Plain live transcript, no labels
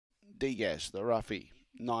D-Gas, the roughie,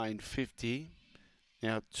 9.50.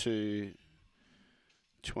 Now to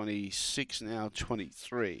 26, now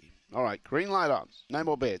 23. All right, green light on. No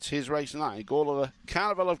more bets. Here's race 9. Gawler,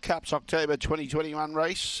 Carnival of Cups, October 2021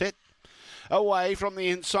 race. Set. Away from the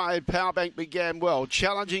inside, Powerbank began well.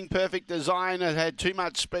 Challenging Perfect Design. It had too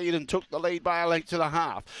much speed and took the lead by a length and a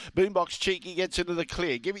half. Boombox Cheeky gets into the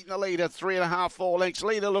clear, giving the leader 3.5, 4 lengths.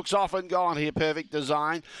 Leader looks off and gone here, Perfect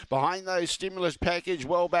Design. Behind those, Stimulus Package,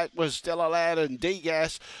 well back was Stella Lad and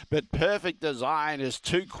D-Gas, but Perfect Design is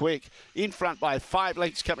too quick. In front by 5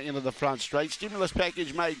 lengths coming into the front straight. Stimulus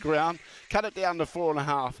Package made ground, cut it down to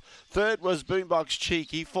 4.5. Third was Boombox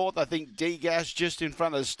Cheeky. Fourth, I think, D-Gas just in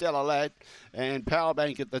front of Stella Lad. And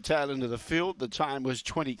Powerbank at the tail end of the field. The time was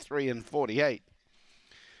 23:48.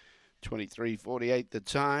 23:48 the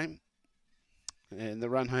time. And the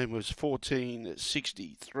run home was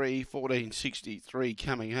 14:63. 14:63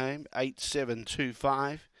 coming home.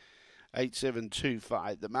 8.725.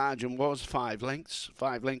 8.725. The margin was 5 lengths.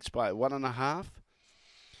 5 lengths by 1.5.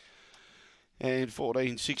 And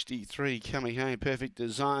 14.63 coming home. Perfect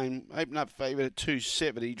Design. Opened up favourite at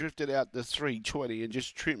 2.70. Drifted out to 3.20 and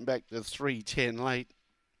just trimmed back to 3.10 late.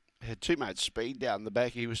 Had too much speed down the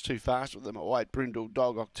back. He was too fast with them. A White Brindle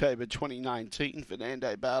Dog, October 2019.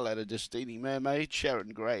 Fernando Bale at a Destiny Mermaid. Sharon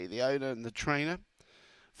Gray, the owner and the trainer.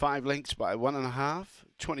 5 lengths by 1.5.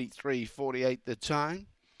 23.48 the time.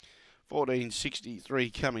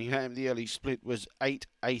 14.63 coming home. The early split was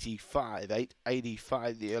 8.85.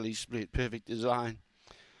 8.85 the early split. Perfect Design.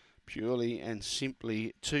 Purely and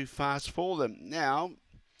simply too fast for them. Now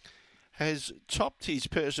has topped his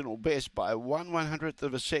personal best by 1/100th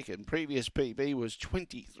of a second. Previous PB was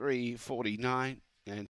 23.49.